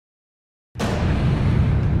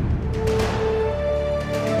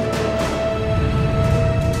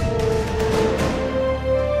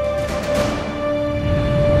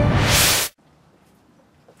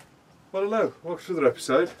Hello, welcome to another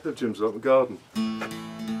episode of Jim's Allotment Garden.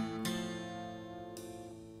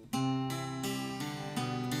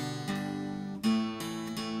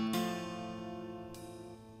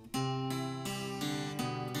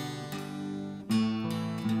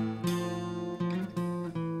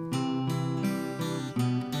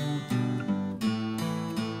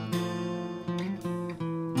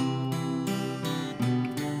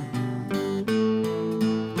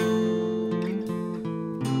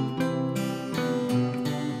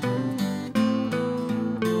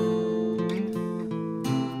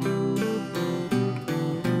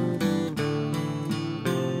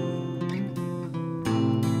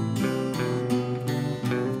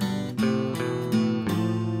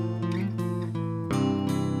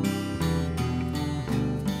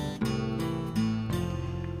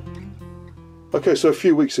 Okay, so a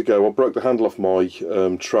few weeks ago I broke the handle off my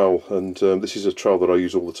trowel, and this is a trowel that I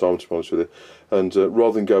use all the time, to be honest with you. And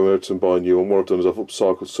rather than going out and buy a new one, what I've done is I've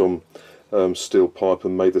upcycled some steel pipe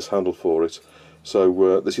and made this handle for it.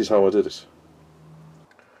 So this is how I did it.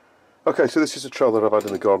 Okay, so this is a trowel that I've had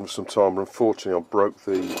in the garden for some time, and unfortunately I broke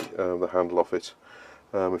the handle off it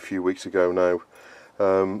a few weeks ago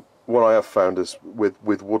now. What I have found is with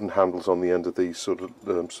wooden handles on the end of these sort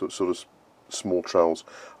of small trowels,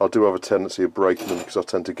 I do have a tendency of breaking them because I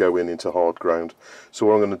tend to go into hard ground. So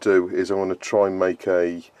what I'm going to do is I'm going to try and make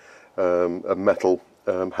a metal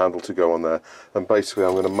handle to go on there, and basically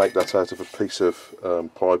I'm going to make that out of a piece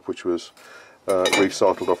of pipe which was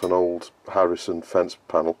recycled off an old Harrison fence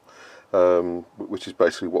panel, which is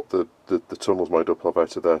basically what the tunnel's made up of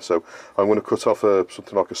out of there. So I'm going to cut off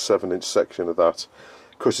something like a 7-inch section of that,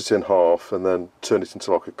 cut it in half, and then turn it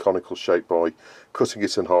into like a conical shape by cutting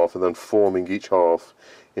it in half and then forming each half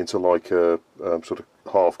into like a sort of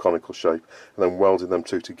half conical shape, and then welding them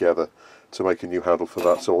two together to make a new handle for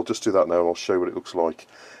that. So I'll just do that now and I'll show you what it looks like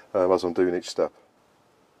as I'm doing each step.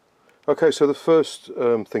 Okay, so the first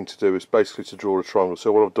thing to do is basically to draw a triangle.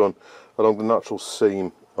 So what I've done along the natural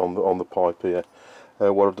seam on the pipe here,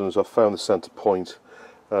 what I've done is I've found the centre point,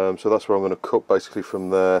 so that's where I'm going to cut basically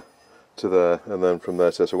from there to there, and then from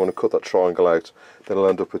there to there. So I'm going to cut that triangle out, then I'll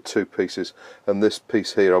end up with two pieces, and this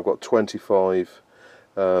piece here I've got 25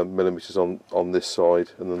 millimeters on this side,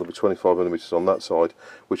 and then there'll be 25 millimeters on that side,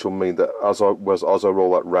 which will mean that as I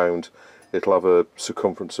roll that round, it'll have a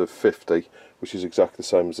circumference of 50, which is exactly the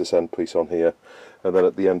same as this end piece on here, and then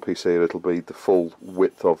at the end piece here it'll be the full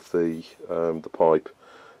width of the pipe,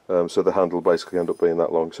 so the handle will basically end up being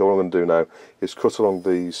that long. So what I'm going to do now is cut along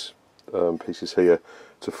these pieces here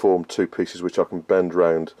to form two pieces which I can bend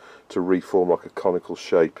round to reform like a conical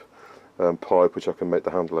shape pipe which I can make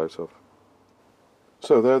the handle out of.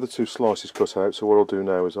 So there are the two slices cut out. So what I'll do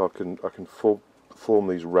now is I can form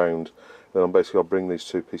these round, then I'll bring these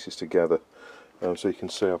two pieces together. So you can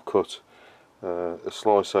see I've cut a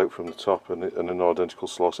slice out from the top and an identical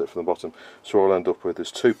slice out from the bottom. So what I'll end up with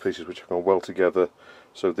is two pieces which I can weld together.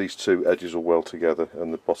 So these two edges will weld together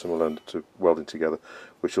and the bottom will end up welding together,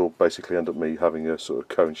 which will basically end up me having a sort of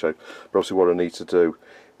cone shape. But obviously what I need to do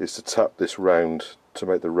is to tap this round to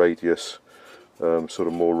make the radius sort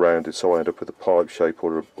of more rounded, so I end up with a pipe shape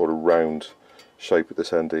or a round shape at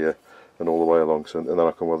this end here and all the way along, and then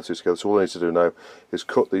I can weld the two together. So all I need to do now is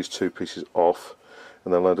cut these two pieces off,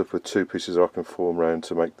 and then I'll end up with two pieces that I can form round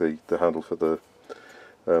to make the handle for the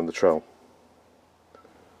trowel.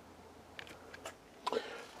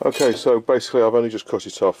 Okay, so basically I've only just cut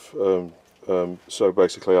it off, so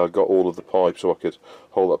basically I got all of the pipe so I could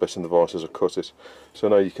hold that bit in the vise as I cut it. So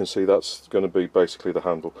now you can see that's going to be basically the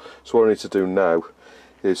handle. So what I need to do now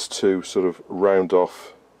is to sort of round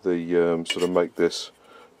off the, sort of make this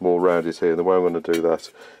more rounded here, and the way I'm going to do that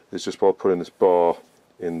is just by putting this bar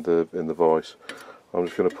in the vise. I'm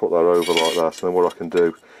just going to put that over like that, and then what I can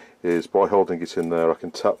do is by holding it in there I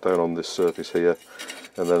can tap down on this surface here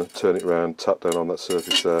and then turn it around, tap down on that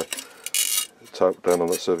surface there, tap down on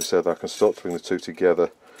that surface there, then I can start to bring the two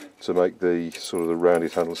together to make the sort of the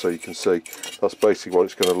rounded handle. So you can see that's basically what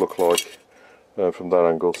it's going to look like from that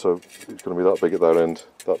angle. So it's going to be that big at that end,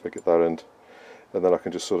 that big at that end, and then I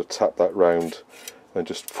can just sort of tap that round and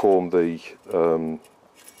just form the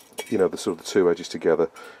you know, the sort of the two edges together.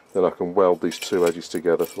 Then I can weld these two edges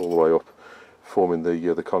together all the way up, forming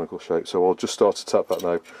the conical shape. So I'll just start to tap that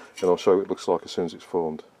now, and I'll show you what it looks like as soon as it's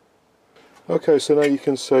formed. Okay, so now you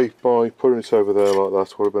can see by putting it over there like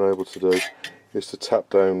that, what I've been able to do is to tap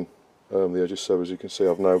down the edges. So as you can see,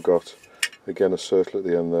 I've now got again a circle at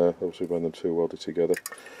the end there, obviously when them two welded together,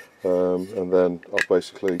 and then I've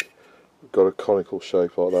basically got a conical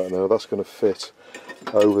shape like that. Now that's going to fit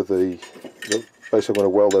over basically I'm going to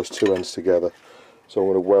weld those two ends together. So I'm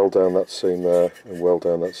going to weld down that seam there and weld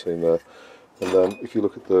down that seam there, and then if you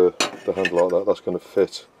look at the handle like that, that's going to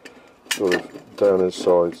fit sort of down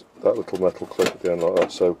inside that little metal clip at the end like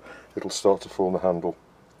that, so it'll start to form the handle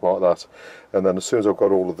like that. And then as soon as I've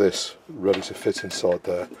got all of this ready to fit inside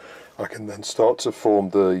there, I can then start to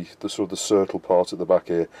form the sort of the circle part at the back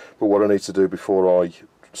here. But what I need to do before I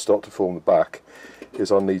start to form the back is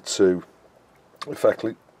I need to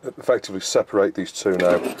effectively separate these two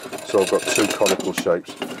now, so I've got two conical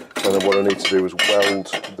shapes, and then what I need to do is weld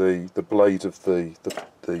the blade of the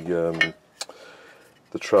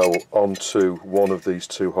trowel onto one of these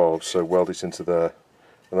two halves, so weld it into there,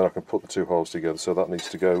 and then I can put the two halves together. So that needs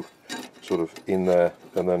to go sort of in there,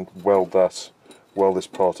 and then weld this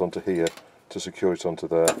part onto here to secure it onto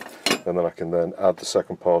there, and then I can then add the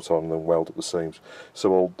second part on and then weld up the seams.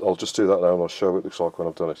 So I'll just do that now and I'll show what it looks like when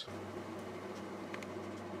I've done it.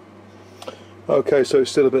 Okay, so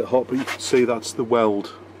it's still a bit hot, but you can see that's the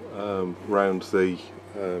weld round the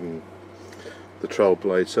trowel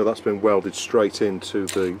blade. So that's been welded straight into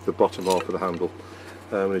the bottom half of the handle,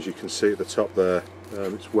 and as you can see at the top there,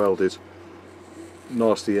 it's welded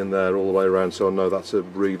nicely in there all the way around, so I know that's a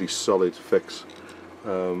really solid fix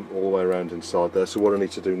all the way around inside there. So what I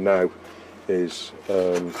need to do now is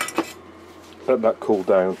let that cool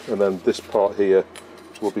down, and then this part here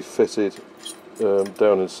will be fitted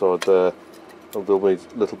down inside there, and there'll be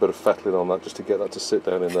a little bit of fettling on that just to get that to sit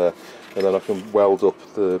down in there, and then I can weld up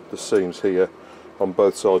the seams here on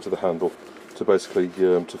both sides of the handle to basically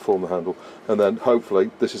to form the handle, and then hopefully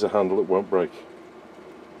this is a handle that won't break.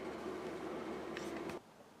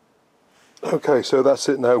 Okay, so that's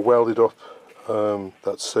it now, welded up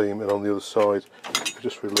that seam, and on the other side, if you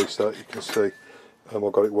just release that, you can see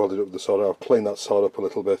I've got it welded up the side. I'll clean that side up a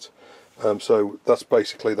little bit. So that's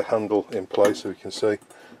basically the handle in place, so you can see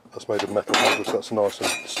that's made of metal handle, so that's nice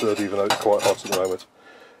and sturdy, even though it's quite hot at the moment.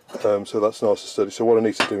 So that's nice and sturdy. So what I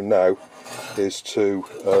need to do now is to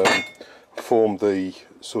form the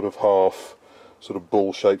sort of half sort of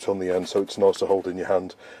ball shaped on the end, so it's nice to hold in your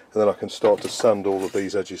hand, and then I can start to sand all of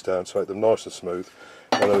these edges down to make them nice and smooth,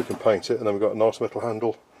 and then we can paint it, and then we've got a nice metal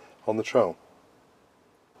handle on the trowel.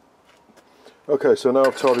 Okay, so now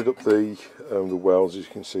I've tidied up the welds, as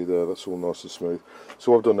you can see there, that's all nice and smooth.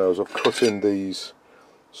 So what I've done now is I've cut in these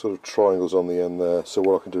sort of triangles on the end there, so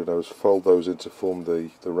what I can do now is fold those in to form the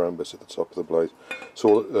round bits at the top of the blade,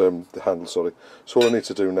 so the handle, sorry. So all I need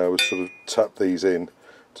to do now is sort of tap these in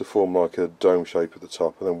to form like a dome shape at the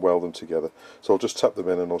top, and then weld them together. So I'll just tap them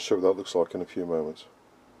in and I'll show you what that looks like in a few moments.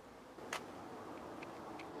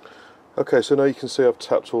 Okay, so now you can see I've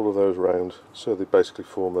tapped all of those round, so they basically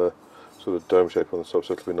form a sort of dome shape on the top,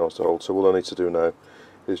 so it'll be nice to hold. So all I need to do now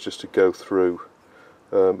is just to go through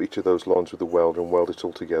each of those lines with the welder and weld it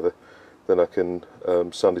all together. Then I can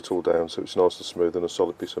sand it all down so it's nice and smooth and a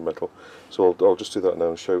solid piece of metal. So I'll just do that now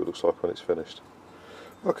and show you what it looks like when it's finished.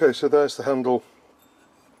 Okay, so there's the handle.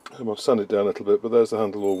 I'll sand it down a little bit, but there's the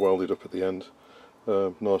handle all welded up at the end,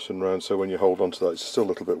 nice and round, so when you hold onto that it's still a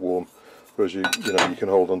little bit warm, whereas you can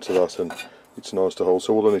hold onto that and it's nice to hold.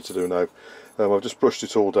 So all I need to do now, I've just brushed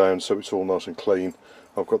it all down so it's all nice and clean.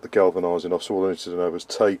 I've got the galvanising off, so all I need to do now is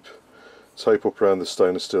tape up around the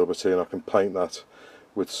stainless steel bit here, and I can paint that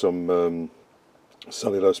with some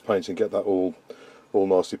cellulose paint and get that all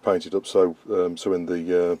nicely painted up, so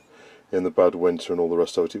in the bad winter and all the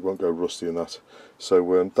rest of it, it won't go rusty in that.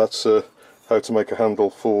 So that's how to make a handle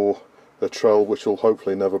for a trowel which will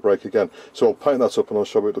hopefully never break again. So I'll paint that up and I'll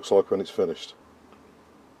show you what it looks like when it's finished.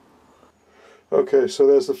 Okay, so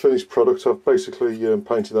there's the finished product. I've basically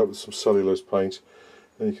painted that with some cellulose paint,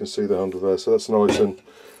 and you can see the handle there, so that's nice, and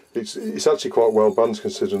it's actually quite well balanced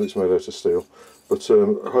considering it's made out of steel, but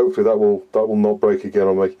hopefully that will not break again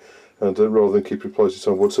on me, and rather than keep replacing it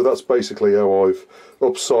on wood. So that's basically how I've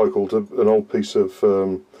upcycled an old piece of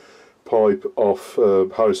pipe off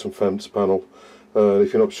Harrison fence panel.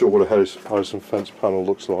 If you're not sure what a Harrison fence panel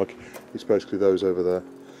looks like, it's basically those over there.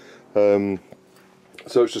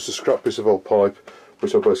 So it's just a scrap piece of old pipe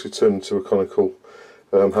which I basically turned into a conical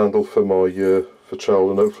handle for my for trowel,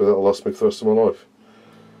 and hopefully that'll last me for the rest of my life.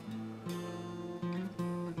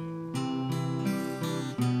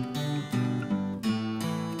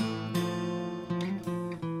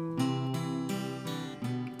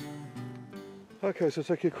 Okay, so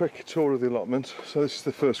take a quick tour of the allotment. So this is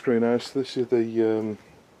the first greenhouse. This is the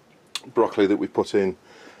broccoli that we put in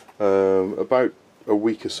about a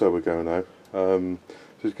week or so ago now. So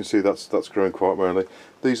you can see that's growing quite merrily.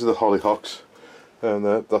 These are the hollyhocks, and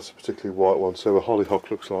that's a particularly white one. So a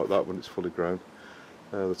hollyhock looks like that when it's fully grown.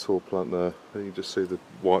 The tall plant there, you just see the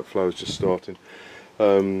white flowers just starting.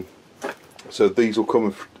 So these will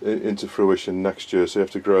come into fruition next year, so you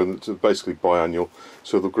have to grow them. It's basically biannual,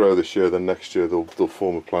 so they'll grow this year, then next year they'll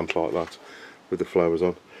form a plant like that with the flowers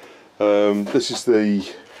on. This is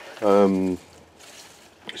the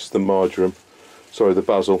marjoram, sorry, the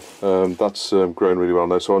basil. That's grown really well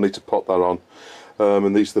now, so I need to pot that on.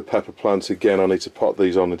 And these are the pepper plants. Again, I need to pot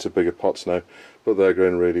these on into bigger pots now, but they're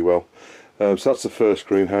growing really well. So that's the first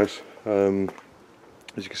greenhouse. As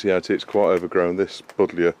you can see out here, it's quite overgrown. This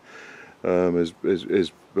buddleia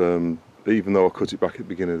is even though I cut it back at the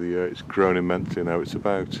beginning of the year, it's grown immensely now. It's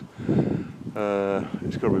about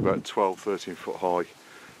it's got to be about 12-13 foot high,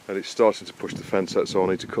 and it's starting to push the fence out, so I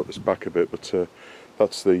need to cut this back a bit, but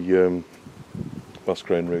that's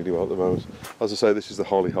growing really well at the moment. As I say, this is the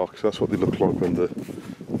hollyhock, so that's what they look like when they're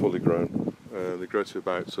fully grown. They grow to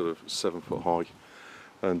about sort of 7 foot high,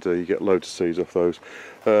 and you get loads of seeds off those.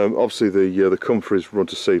 Obviously the comfrey's run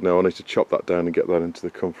to seed now. I need to chop that down and get that into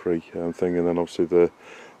the comfrey thing, and then obviously the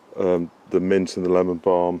mint and the lemon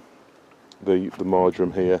balm, the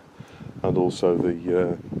marjoram here, and also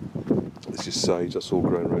this is sage. That's all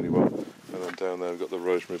growing really well. And then down there we've got the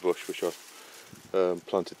rosemary bush, which I've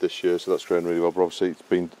planted this year, so that's growing really well. But obviously it's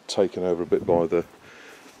been taken over a bit by the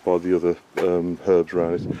other herbs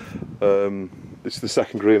around it. It's the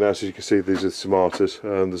second greenhouse. As you can see, these are the tomatoes.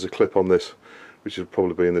 There's a clip on this, which will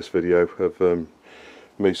probably be in this video, of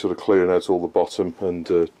me sort of clearing out all the bottom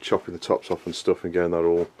and chopping the tops off and stuff and getting that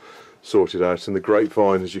all sorted out. And the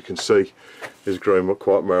grapevine, as you can see, is growing up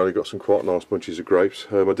quite merrily. Got some quite nice bunches of grapes.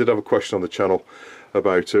 I did have a question on the channel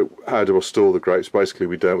about how do I store the grapes. Basically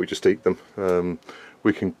we don't, we just eat them.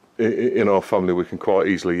 We can, in our family, we can quite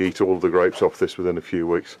easily eat all of the grapes off this within a few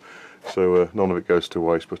weeks, so none of it goes to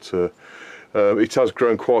waste. But it has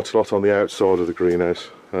grown quite a lot on the outside of the greenhouse.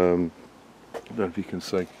 I don't know if you can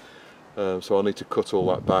see. So I need to cut all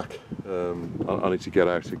that back. I need to get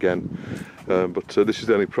out again. But this is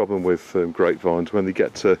the only problem with grapevines. When they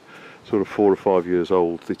get to sort of 4 or 5 years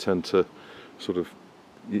old, they tend to sort of,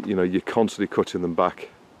 you know, you're constantly cutting them back,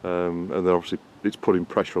 and then obviously it's putting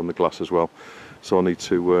pressure on the glass as well. So I need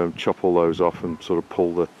to chop all those off and sort of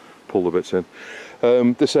pull the bits in.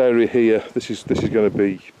 This area here, this is going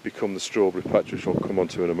to become the strawberry patch, which I'll come on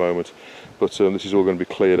to in a moment. But this is all going to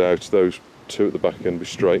be cleared out. Those two at the back are going to be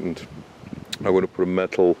straightened. I'm going to put a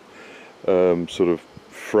metal sort of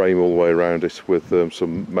frame all the way around it with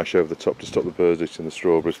some mesh over the top to stop the birds eating the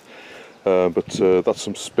strawberries. But that's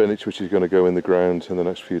some spinach which is going to go in the ground in the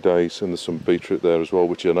next few days, and there's some beetroot there as well,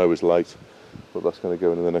 which I know is late, but that's going to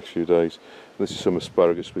go in the next few days. And this is some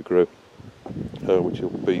asparagus we grew, which will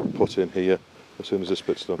be put in here as soon as this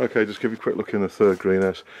bit's done. Okay, just give you a quick look in the third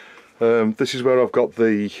greenhouse. This is where I've got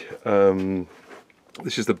the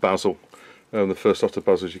this is the basil. The first lot of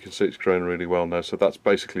basil, as you can see, it's growing really well now, so that's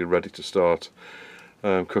basically ready to start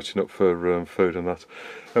cutting up for food and that.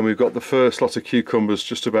 And we've got the first lot of cucumbers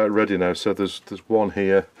just about ready now, so there's one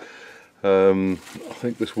here. I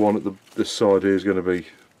think this one at this side here is going to be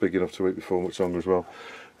big enough to eat before much longer as well.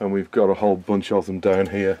 And we've got a whole bunch of them down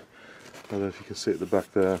here. I don't know if you can see at the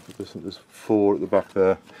back there, but there's 4 at the back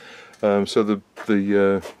there. So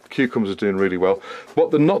the cucumbers are doing really well. What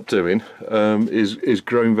they're not doing is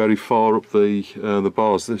growing very far up the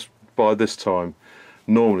bars. By this time,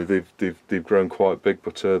 normally they've grown quite big,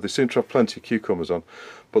 but they seem to have plenty of cucumbers on.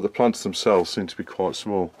 But the plants themselves seem to be quite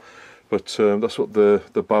small. But that's what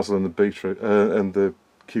the basil and the beetroot and the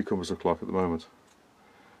cucumbers look like at the moment.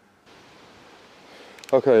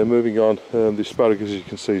 Okay, moving on. The asparagus, as you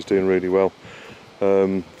can see, is doing really well.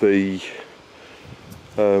 The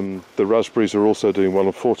raspberries are also doing well.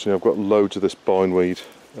 Unfortunately, I've got loads of this bindweed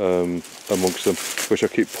amongst them, which I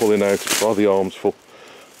keep pulling out by the arms full.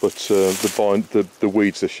 But the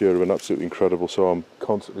weeds this year have been absolutely incredible, so I'm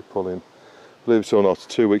constantly pulling. Believe it or not,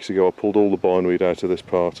 2 weeks ago I pulled all the bindweed out of this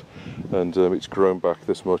part, and it's grown back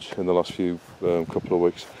this much in the last few couple of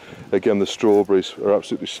weeks. Again, the strawberries are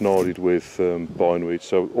absolutely snarled with bindweed,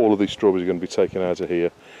 so all of these strawberries are going to be taken out of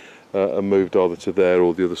here and moved either to there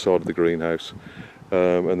or the other side of the greenhouse.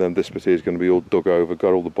 And then this bit here is going to be all dug over,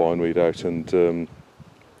 got all the bindweed out, and I'm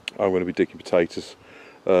going to be digging potatoes,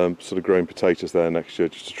 sort of growing potatoes there next year,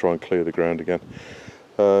 just to try and clear the ground again.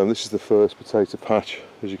 This is the first potato patch.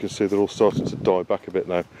 As you can see, they're all starting to die back a bit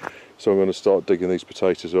now, so I'm going to start digging these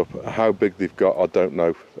potatoes up. How big they've got, I don't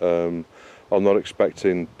know. I'm not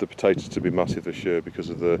expecting the potatoes to be massive this year because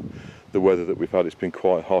of the weather that we've had. It's been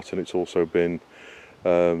quite hot, and it's also been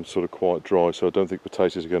sort of quite dry, so I don't think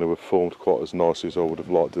potatoes are going to have formed quite as nicely as I would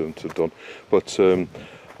have liked them to have done. But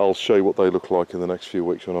I'll show you what they look like in the next few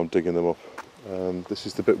weeks when I'm digging them up. This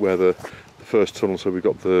is the bit where the first tunnel, so we've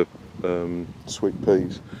got the sweet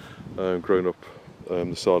peas grown up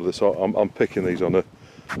the side of this. I'm picking these on a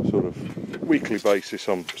sort of weekly basis.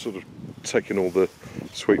 I'm sort of taking all the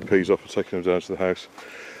sweet peas off and taking them down to the house.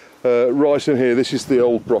 Right in here, this is the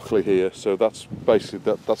old broccoli here, so that's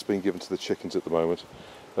basically that's been given to the chickens at the moment.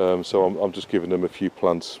 So I'm just giving them a few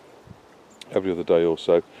plants every other day or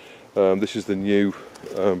so. This is the new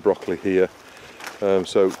broccoli here.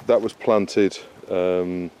 So that was planted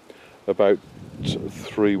about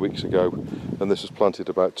 3 weeks ago, and this was planted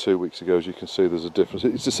about 2 weeks ago. As you can see, there's a difference.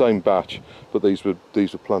 It's the same batch, but these were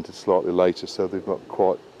planted slightly later, so they've not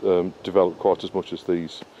quite developed quite as much as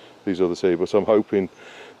these others here. But I'm hoping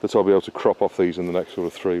that I'll be able to crop off these in the next sort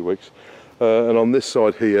of 3 weeks. And on this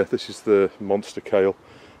side here, this is the monster kale.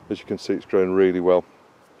 As you can see, it's growing really well.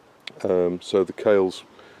 So the kale's,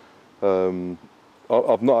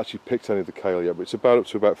 I've not actually picked any of the kale yet, but it's up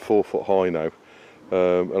to about 4 foot high now.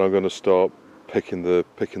 And I'm going to start picking the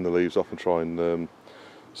leaves off and try and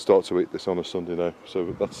start to eat this on a Sunday now.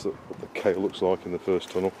 So that's what the kale looks like in the first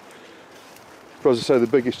tunnel. But as I say, the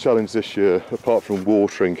biggest challenge this year, apart from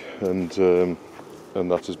watering and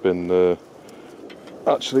that, has been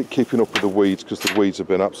actually keeping up with the weeds, because the weeds have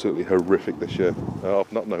been absolutely horrific this year.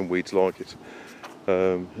 I've not known weeds like it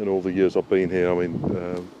in all the years I've been here. I mean,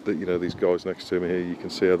 you know, these guys next to me here, you can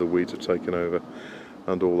see how the weeds have taken over,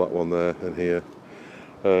 and all that one there and here.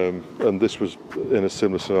 And this was in a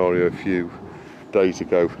similar scenario a few days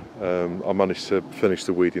ago. I managed to finish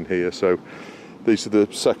the weeding here. So these are the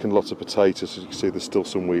second lot of potatoes. As you can see, there's still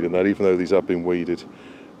some weed in there, even though these have been weeded.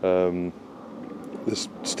 There's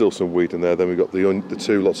still some weed in there. Then we've got the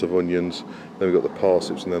 2 lots of onions, then we've got the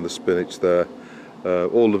parsnips, and then the spinach there.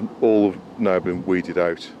 All have now been weeded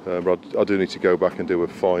out. But I do need to go back and do a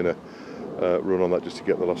finer run on that just to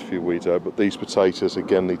get the last few weeds out. But these potatoes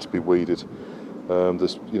again need to be weeded.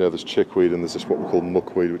 There's chickweed, and there's this what we call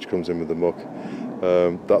muckweed, which comes in with the muck.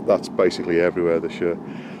 That's basically everywhere this year.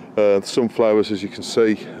 Sunflowers, as you can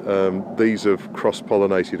see, these have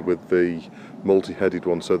cross-pollinated with the multi-headed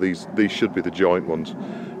ones, so these should be the giant ones,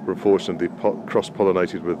 but unfortunately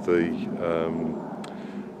cross-pollinated with the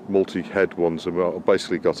multi-head ones, and I've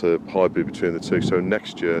basically got a hybrid between the two. So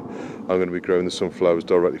next year I'm going to be growing the sunflowers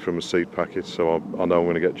directly from a seed packet, so I know I'm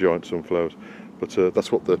going to get giant sunflowers. But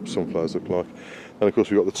that's what the sunflowers look like. And of course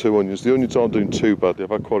we've got the 2 onions. The onions aren't doing too badly. I've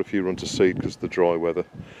had quite a few run to seed because of the dry weather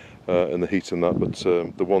and the heat and that, but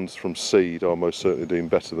the ones from seed are most certainly doing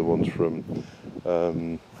better than the ones from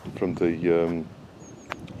the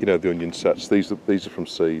the onion sets. These are from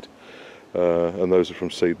seed, and those are from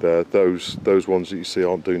seed there. Those ones that you see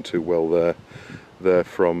aren't doing too well there. They're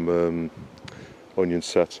from onion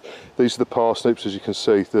sets. These are the parsnips. As you can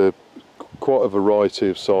see, they're quite a variety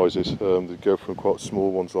of sizes. They go from quite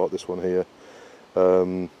small ones like this one here,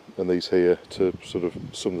 and these here, to sort of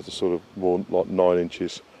some that are sort of more like 9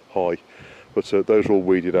 inches high. But those are all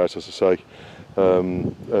weeded out, as I say.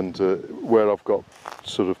 And where I've got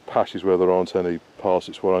sort of patches where there aren't any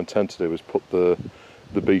parsnips, what I intend to do is put the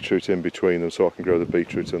beetroot in between them, so I can grow the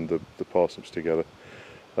beetroot and the parsnips together.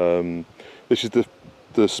 This is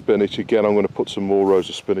the spinach. Again, I'm going to put some more rows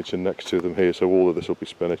of spinach in next to them here, so all of this will be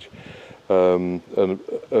spinach. And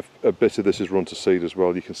a bit of this is run to seed as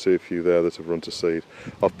well. You can see a few there that have run to seed.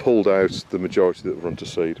 I've pulled out the majority that have run to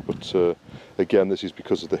seed, but again, this is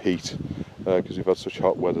because of the heat, because we've had such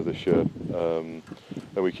hot weather this year, and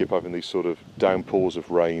we keep having these sort of downpours of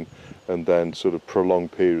rain and then sort of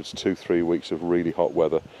prolonged periods, 2-3 weeks of really hot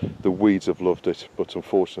weather. The weeds have loved it, but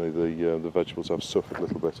unfortunately the vegetables have suffered a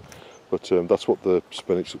little bit. But that's what the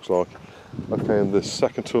spinach looks like. Okay, and the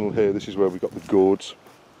second tunnel here, this is where we've got the gourds.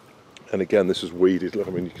 And again, this is weeded. I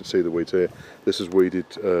mean, you can see the weeds here. This is weeded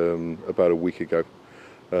about a week ago,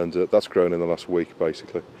 and that's grown in the last week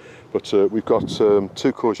basically. But we've got 2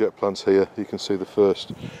 courgette plants here. You can see the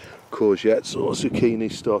first courgettes or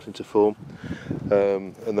zucchini starting to form,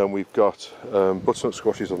 and then we've got butternut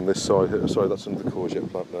squashes on this side here. Sorry, that's another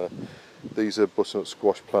courgette plant there. These are butternut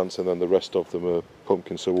squash plants, and then the rest of them are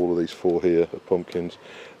pumpkins. So all of these 4 here are pumpkins,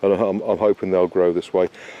 and I'm hoping they'll grow this way.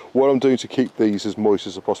 What I'm doing to keep these as moist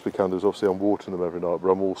as I possibly can is, obviously I'm watering them every night, but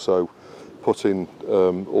I'm also putting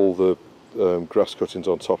all the grass cuttings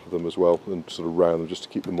on top of them as well, and sort of round them, just to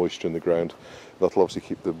keep the moisture in the ground. That'll obviously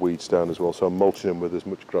keep the weeds down as well, so I'm mulching them with as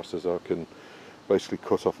much grass as I can basically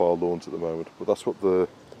cut off our lawns at the moment. But that's what the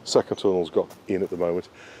second tunnel's got in at the moment.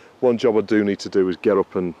 One job I do need to do is get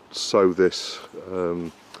up and sew this.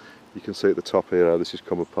 You can see at the top here how this has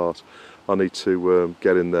come apart. I need to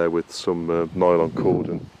get in there with some nylon cord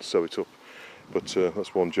and sew it up. But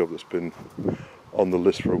that's one job that's been on the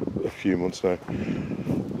list for a few months now.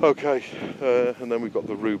 Okay, and then we've got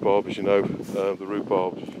the rhubarb, as you know. The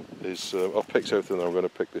rhubarb is, I've picked everything that I'm going to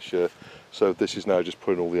pick this year, so this is now just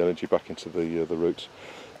putting all the energy back into the roots.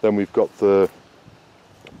 Then we've got the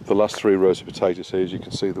last 3 rows of potatoes here. As you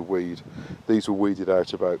can see, the weed, these were weeded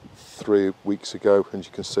out about 3 weeks ago, and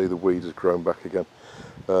you can see the weed has grown back again.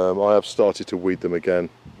 I have started to weed them again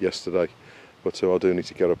yesterday, but I do need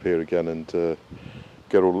to get up here again and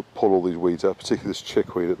pull all these weeds out, particularly this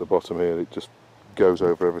chickweed at the bottom here. It just goes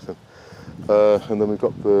over everything. And then we've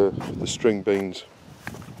got the string beans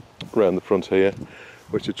around the front here,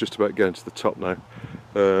 which are just about getting to the top now.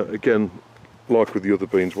 Again, like with the other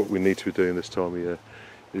beans, what we need to be doing this time of year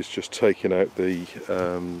is just taking out these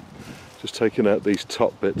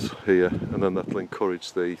top bits here, and then that'll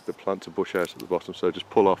encourage the plant to bush out at the bottom. So just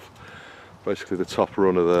pull off basically the top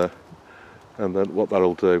runner there, and then what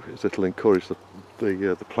that'll do is it'll encourage the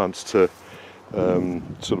plants to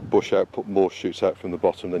sort of bush out, put more shoots out from the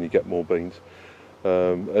bottom, then you get more beans,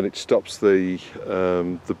 and it stops the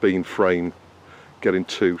bean frame getting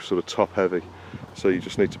too sort of top heavy. So you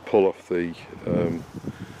just need to pull off the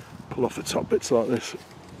top bits like this.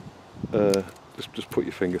 Just put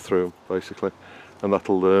your finger through them basically, and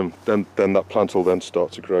that'll then that plant will then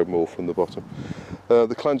start to grow more from the bottom.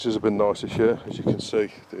 The clenches have been nice this year, as you can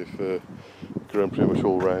see. They've grown pretty much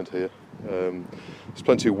all around here. There's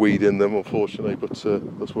plenty of weed in them, unfortunately, but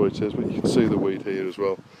that's what it is. But you can see the weed here as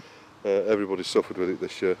well. Everybody's suffered with it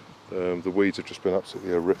this year. The weeds have just been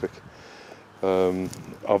absolutely horrific.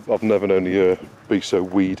 I've never known a year be so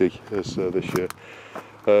weedy as this year.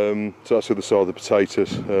 So that's the other side of the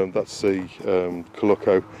potatoes. That's the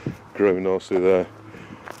coloco growing nicely there.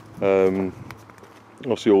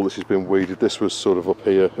 Obviously all this has been weeded. This was sort of up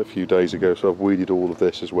here a few days ago, so I've weeded all of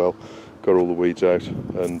this as well, got all the weeds out,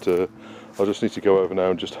 and I just need to go over now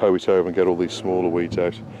and just hoe it over and get all these smaller weeds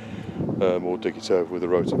out, or dig it over with a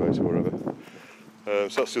rotavator or whatever.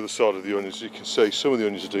 So that's the other side of the onions. As you can see, some of the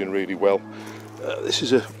onions are doing really well. This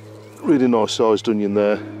is a really nice sized onion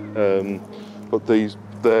there, but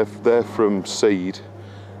they're from seed.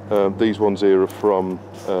 These ones here are from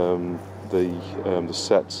the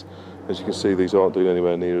sets. As you can see, these aren't doing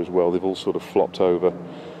anywhere near as well. They've all sort of flopped over.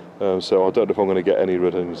 So I don't know if I'm going to get any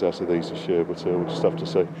red onions out of these this year, but we'll just have to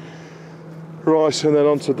see. Right, and then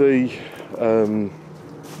onto the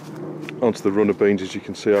runner beans. As you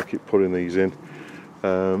can see, I keep putting these in.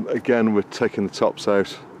 Again, we're taking the tops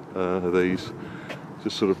out of these,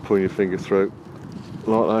 just sort of pulling your finger through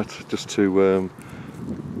like that, just to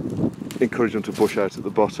encourage them to bush out at the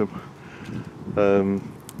bottom.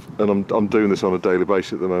 And I'm doing this on a daily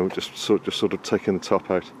basis at the moment, just sort of taking the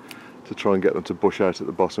top out to try and get them to bush out at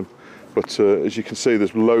the bottom. But as you can see,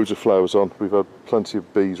 there's loads of flowers on. We've had plenty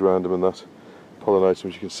of bees around them and that, pollinating.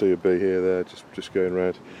 As you can see, a bee here, there, just going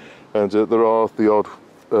around. And there are the odd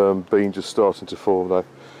bean just starting to form now.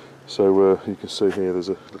 So you can see here, there's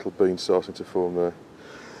a little bean starting to form there.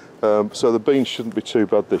 So the beans shouldn't be too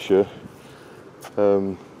bad this year.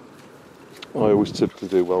 I always typically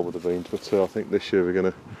do well with the beans, but I think this year we're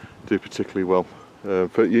going to do particularly well.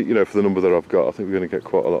 But you know, for the number that I've got, I think we're going to get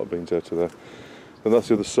quite a lot of beans out of there. And that's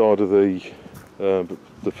the other side of the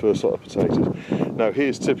first lot of potatoes. Now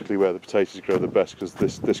here's typically where the potatoes grow the best,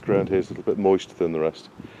 because this ground here is a little bit moister than the rest.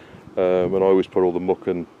 And I always put all the muck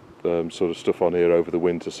and sort of stuff on here over the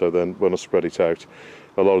winter, so then when I spread it out,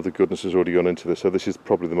 a lot of the goodness has already gone into this. So this is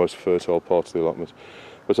probably the most fertile part of the allotment.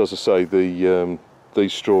 But as I say,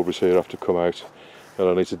 these strawberries here have to come out, and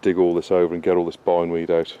I need to dig all this over and get all this bindweed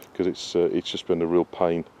out, because it's just been a real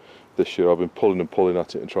pain this year. I've been pulling and pulling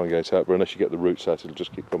at it and trying to get it out, but unless you get the roots out, it'll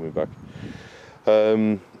just keep coming back.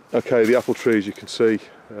 Okay, the apple tree, as you can see,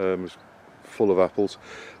 is full of apples.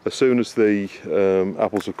 As soon as the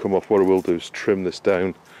apples have come off, what I will do is trim this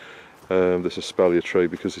down, this espalier tree,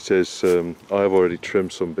 because it is, I have already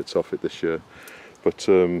trimmed some bits off it this year, but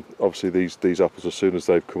obviously these apples, as soon as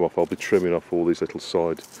they've come off, I'll be trimming off all these little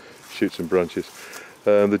side shoots and branches.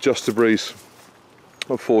 The jostaberries,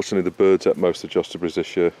 unfortunately the birds ate most of the jostaberries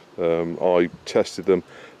this year. I tested them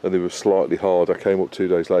and they were slightly hard. I came up 2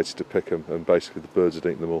 days later to pick them, and basically the birds had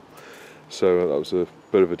eaten them all. So that was a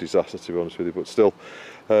bit of a disaster, to be honest with you, but still,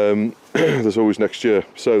 there's always next year.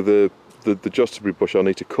 So the jostaberry bush, I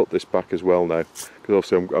need to cut this back as well now,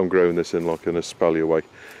 because obviously I'm growing this in like an espalier way.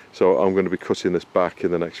 So I'm going to be cutting this back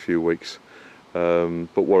in the next few weeks.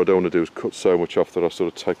 But what I don't want to do is cut so much off that I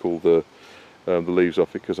sort of take all the leaves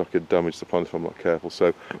off it, because I could damage the plant if I'm not careful.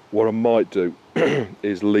 So what I might do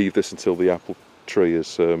is leave this until the apple tree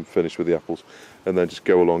is finished with the apples, and then just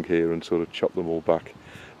go along here and sort of chop them all back.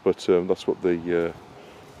 But that's what the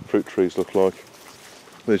fruit trees look like.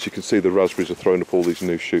 As you can see, the raspberries are throwing up all these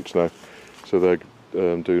new shoots now, so they're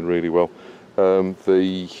doing really well.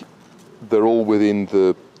 They're all within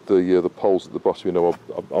the poles at the bottom. You know,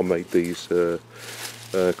 I made these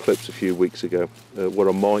clips a few weeks ago. What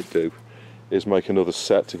I might do is make another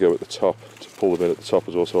set to go at the top, to pull them in at the top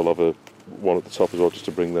as well. So I'll have one at the top as well, just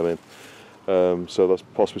to bring them in. So that's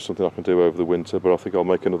possibly something I can do over the winter. But I think I'll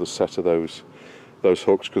make another set of those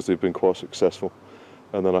hooks, because they've been quite successful.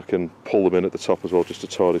 And then I can pull them in at the top as well, just to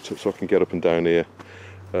tidy it up, so I can get up and down here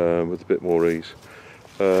with a bit more ease.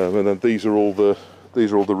 And then these are all the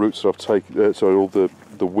roots that I've taken. Sorry, all the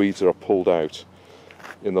weeds that I've pulled out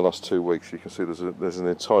in the last 2 weeks. You can see there's an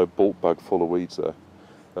entire bulk bag full of weeds there,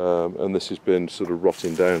 and this has been sort of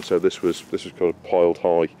rotting down. So this was kind of piled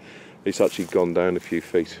high. It's actually gone down a few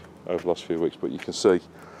feet over the last few weeks, but you can see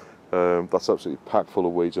that's absolutely packed full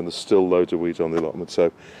of weeds, and there's still loads of weeds on the allotment.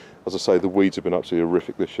 So, as I say, the weeds have been absolutely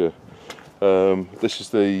horrific this year. This is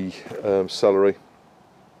the celery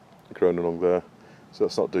growing along there, so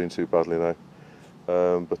that's not doing too badly now.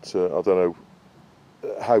 But I don't know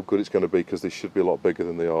how good it's going to be, because they should be a lot bigger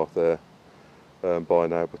than they are there by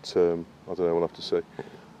now. But I don't know, we'll have to see.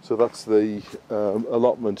 So that's the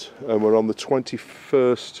allotment, and we're on the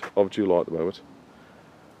 21st of July at the moment.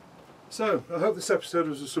 So, I hope this episode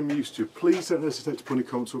was of some use to you. Please don't hesitate to put any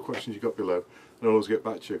comments or questions you've got below, and I'll always get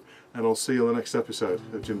back to you. And I'll see you on the next episode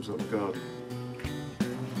of Jim's Garden.